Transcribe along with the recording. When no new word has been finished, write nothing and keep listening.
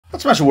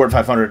Let's smash a Word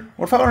 500.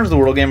 Word 500 is the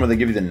wordle game where they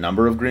give you the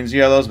number of greens and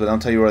yellows, but they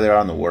don't tell you where they are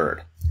on the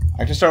word.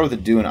 I can start with a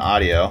do and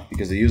audio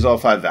because they use all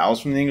 5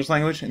 vowels from the English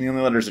language, and the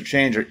only letters that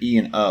change are E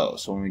and O.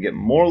 So when we get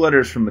more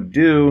letters from a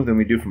do than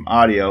we do from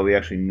audio, we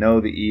actually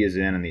know the E is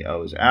in and the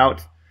O is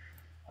out.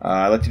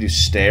 I like to do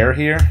stare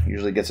here.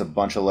 Usually gets a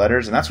bunch of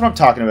letters, and that's what I'm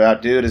talking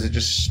about, dude. Is it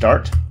just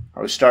start?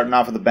 Are we starting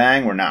off with a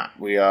bang? We're not.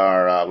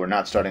 We're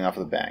not starting off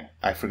with a bang.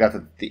 I forgot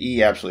that the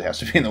E absolutely has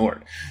to be in the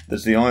word.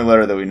 That's the only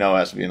letter that we know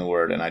has to be in the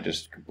word, and I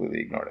just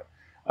completely ignored it.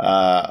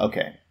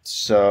 Okay,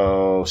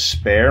 so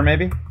spare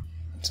maybe?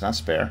 It's not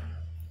spare.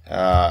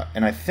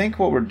 And I think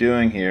what we're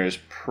doing here is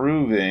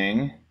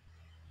proving,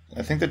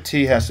 I think the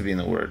T has to be in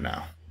the word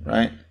now,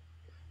 right?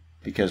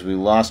 Because we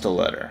lost a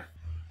letter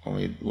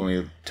when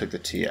we took the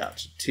T out.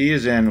 So T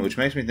is in, which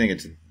makes me think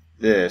it's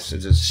this.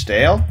 Is it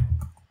stale?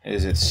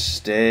 Is it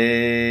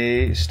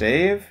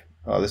stave?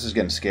 Oh, this is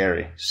getting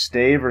scary.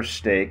 Stave or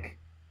steak?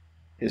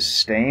 Is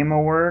stame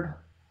a word?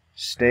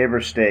 Stave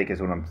or steak is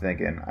what I'm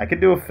thinking. I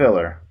could do a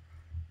filler.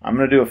 I'm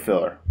going to do a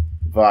filler.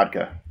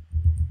 Vodka.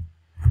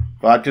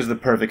 Vodka is the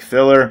perfect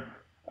filler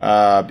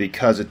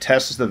because it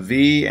tests the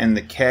V and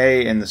the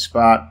K in the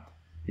spot.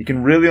 You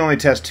can really only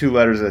test 2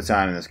 letters at a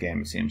time in this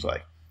game, it seems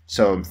like.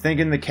 So I'm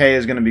thinking the K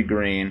is going to be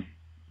green.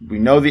 We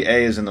know the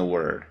A is in the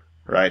word,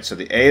 right? So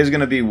the A is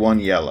going to be 1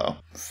 yellow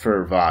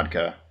for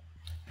vodka.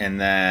 And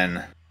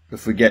then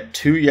if we get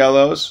 2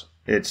 yellows,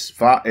 it's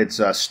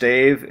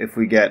stave. If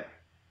we get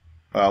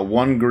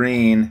 1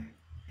 green,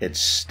 it's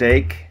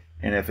steak.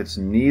 And if it's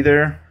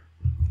neither,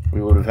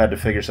 we would have had to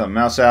figure something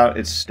else out.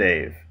 It's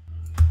stave.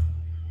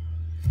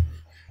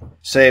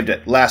 Saved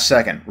it. Last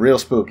second. Real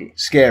spooky.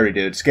 Scary,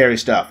 dude. Scary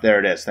stuff. There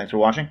it is. Thanks for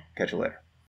watching. Catch you later.